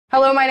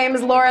Hello, my name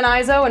is Lauren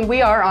Izzo, and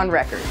we are on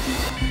record.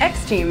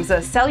 X-Teams,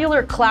 a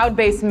cellular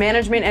cloud-based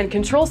management and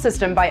control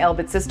system by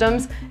Elbit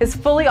Systems, is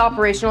fully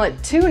operational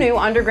at 2 new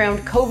underground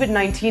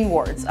COVID-19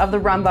 wards of the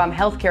Rambam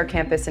Healthcare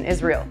campus in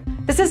Israel.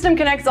 The system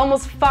connects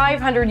almost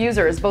 500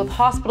 users, both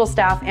hospital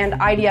staff and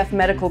IDF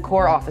Medical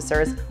Corps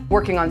officers,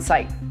 working on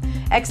site.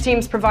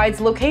 X-Teams provides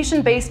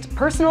location-based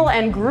personal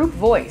and group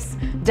voice,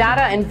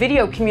 data and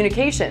video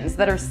communications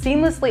that are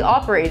seamlessly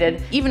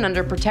operated even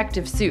under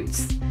protective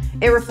suits.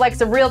 It reflects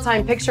a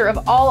real-time picture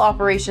of all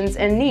operations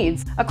and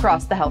needs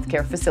across the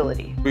healthcare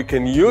facility. We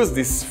can use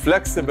this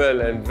flexible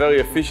and very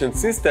efficient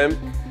system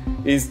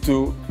is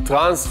to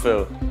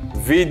transfer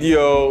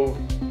video,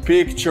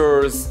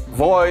 pictures,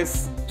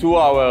 voice to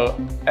our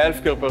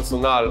healthcare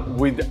personnel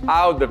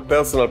without the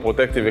personal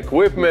protective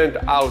equipment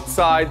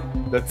outside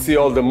that see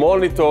all the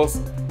monitors,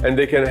 and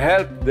they can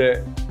help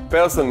the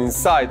person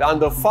inside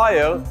under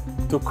fire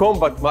to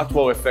combat much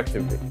more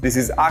effectively. This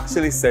is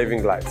actually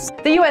saving lives.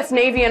 The U.S.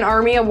 Navy and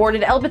Army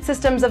awarded Elbit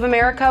Systems of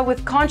America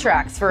with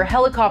contracts for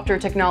helicopter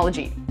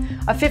technology.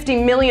 A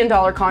 $50 million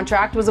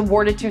contract was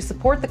awarded to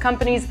support the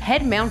company's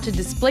head-mounted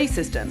display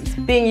systems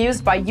being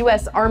used by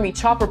U.S. Army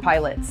chopper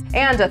pilots,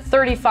 and a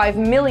 $35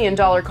 million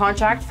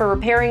contract for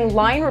repairing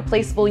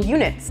line-replaceable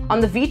units on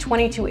the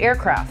V-22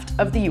 aircraft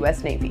of the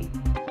U.S. Navy.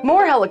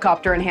 More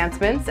helicopter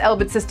enhancements.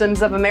 Elbit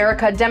Systems of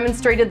America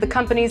demonstrated the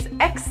company's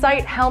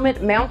X-Sight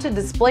helmet-mounted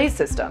display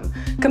system,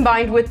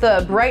 combined with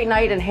the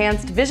BrightNite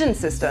enhanced vision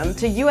system,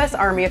 to U.S.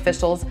 Army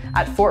officials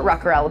at Fort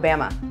Rucker,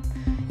 Alabama.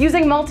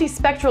 Using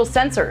multispectral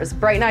sensors,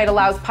 BrightNite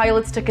allows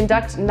pilots to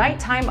conduct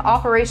nighttime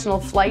operational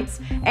flights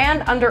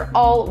and under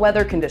all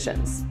weather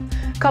conditions.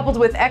 Coupled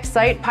with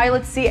X-Sight,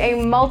 pilots see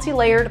a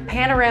multi-layered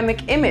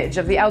panoramic image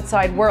of the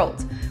outside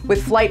world,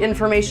 with flight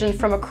information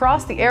from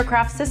across the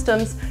aircraft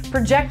systems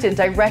projected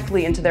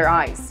directly into their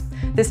eyes.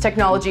 This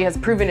technology has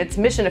proven its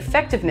mission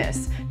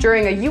effectiveness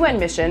during a UN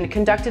mission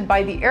conducted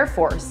by the Air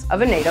Force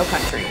of a NATO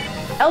country.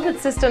 Elbit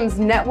Systems'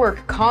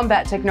 network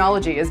combat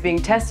technology is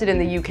being tested in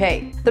the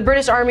UK. The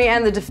British Army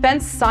and the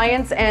Defence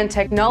Science and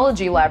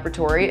Technology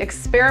Laboratory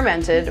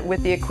experimented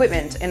with the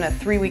equipment in a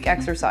 3-week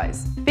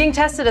exercise. Being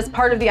tested as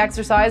part of the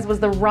exercise was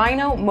the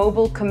Rhino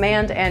Mobile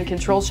Command and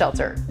Control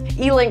Shelter,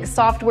 E-Link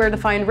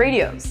software-defined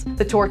radios,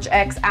 the Torch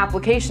X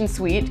application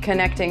suite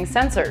connecting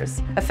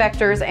sensors,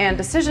 effectors, and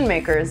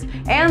decision-makers,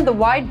 and the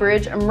Wide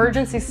Bridge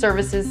Emergency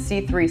Services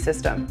C3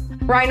 system.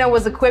 Rhino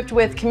was equipped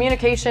with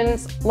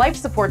communications, life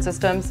support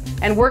systems,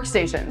 and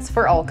workstations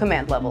for all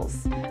command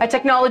levels. A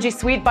technology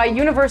suite by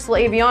Universal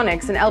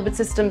Avionics, an Elbit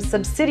Systems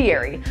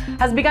subsidiary,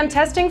 has begun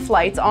testing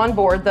flights on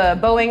board the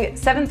Boeing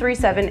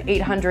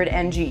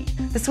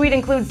 737-800NG. The suite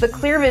includes the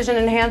ClearVision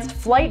enhanced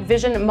flight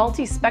vision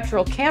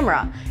multispectral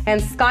camera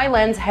and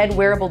Skylens head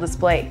wearable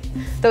display.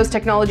 Those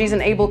technologies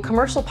enable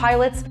commercial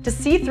pilots to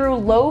see through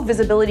low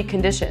visibility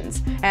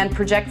conditions and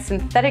project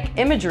synthetic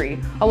imagery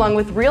along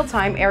with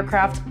real-time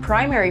aircraft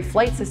primary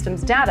flight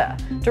systems data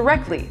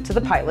directly to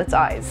the pilot's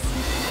eyes.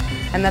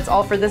 And that's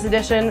all for this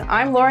edition.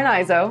 I'm Lauren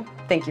Izzo.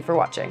 Thank you for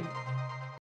watching.